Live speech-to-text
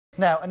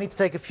Now, I need to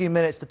take a few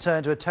minutes to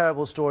turn to a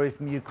terrible story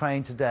from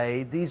Ukraine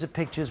today. These are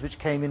pictures which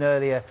came in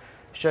earlier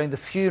showing the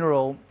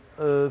funeral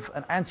of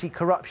an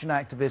anti-corruption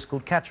activist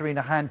called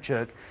Kateryna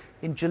Handziuk.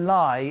 In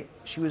July,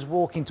 she was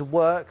walking to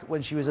work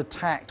when she was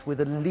attacked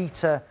with a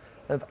litre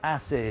of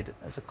acid.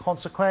 As a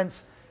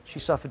consequence, she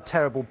suffered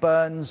terrible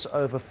burns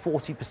over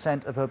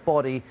 40% of her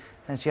body,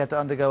 and she had to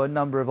undergo a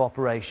number of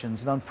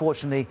operations. And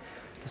unfortunately,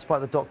 despite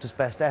the doctor's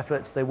best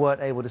efforts, they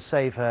weren't able to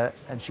save her,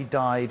 and she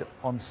died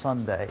on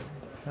Sunday.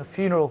 Her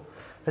funeral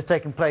has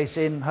taken place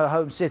in her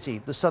home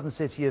city, the southern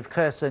city of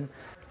Kherson.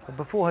 But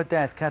before her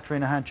death,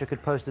 Kateryna Handziuk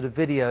had posted a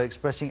video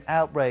expressing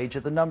outrage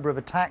at the number of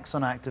attacks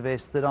on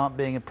activists that aren't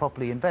being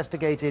properly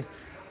investigated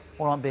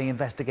or aren't being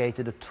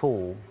investigated at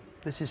all.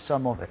 This is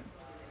some of it.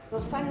 За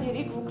останній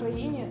рік в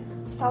Україні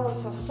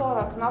сталося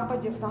 40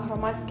 нападів на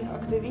громадських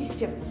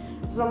активістів,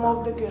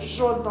 замовники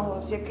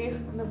жодного з яких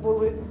не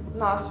були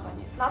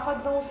названі. Напад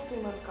на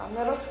Устименка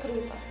не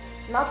розкрито,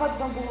 напад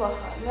на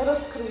Булаха не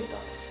розкрито.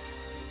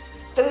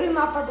 3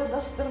 напади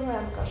на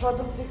Стерненка,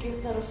 жоден з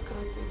яких не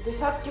розкритий.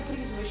 Десятки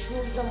прізвищ,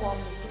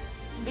 замовників.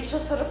 Більше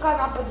 40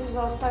 нападів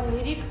за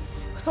останній рік.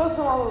 Хто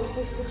замовив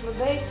всіх цих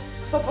людей,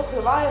 хто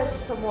покриває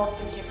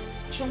замовників?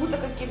 Чому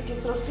така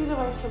кількість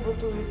розслідувань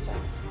саботується?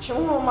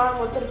 Чому ми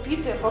маємо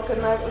терпіти, поки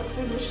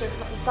найактивніших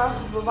з нас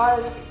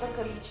вбивають та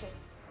калічать?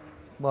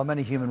 Well,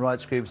 many human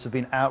rights groups have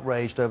been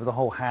outraged over the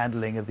whole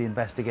handling of the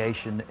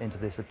investigation into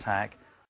this attack.